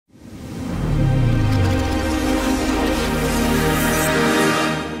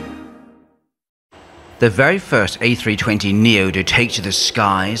The very first A320neo to take to the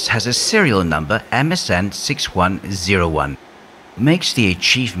skies has a serial number MSN 6101. What makes the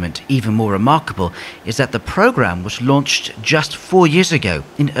achievement even more remarkable is that the program was launched just 4 years ago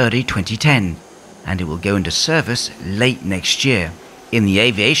in early 2010, and it will go into service late next year. In the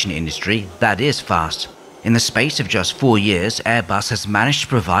aviation industry, that is fast. In the space of just 4 years, Airbus has managed to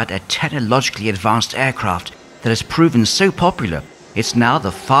provide a technologically advanced aircraft that has proven so popular it's now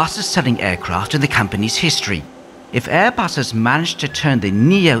the fastest-selling aircraft in the company's history. If Airbus has managed to turn the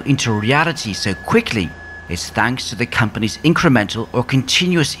Neo into reality so quickly, it's thanks to the company's incremental or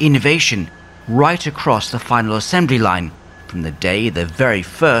continuous innovation right across the final assembly line, from the day the very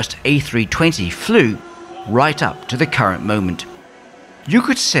first A320 flew right up to the current moment. You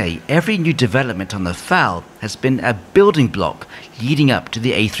could say every new development on the FAL has been a building block leading up to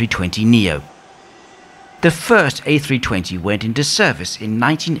the A320neo. The first A320 went into service in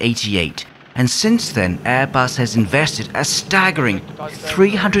 1988, and since then Airbus has invested a staggering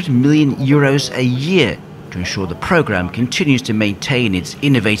 €300 million a year to ensure the program continues to maintain its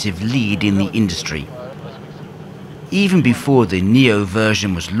innovative lead in the industry. Even before the Neo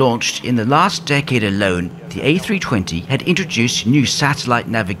version was launched, in the last decade alone, the A320 had introduced new satellite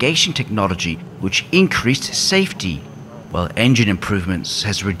navigation technology which increased safety, while engine improvements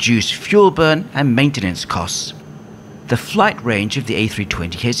has reduced fuel burn and maintenance costs. The flight range of the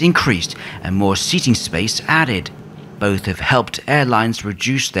A320 has increased and more seating space added. Both have helped airlines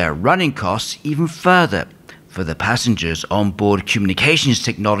reduce their running costs even further. For the passengers, onboard communications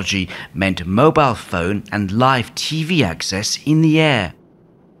technology meant mobile phone and live TV access in the air.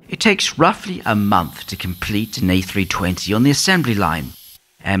 It takes roughly a month to complete an A320 on the assembly line.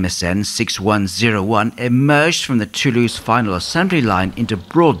 MSN 6101 emerged from the Toulouse final assembly line into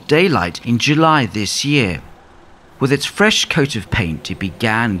broad daylight in July this year. With its fresh coat of paint, it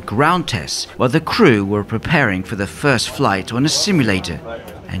began ground tests while the crew were preparing for the first flight on a simulator.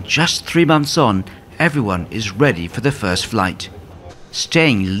 And just 3 months on, everyone is ready for the first flight.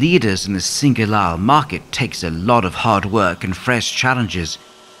 Staying leaders in the single-aisle market takes a lot of hard work and fresh challenges,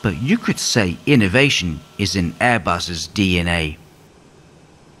 but you could say innovation is in Airbus's DNA.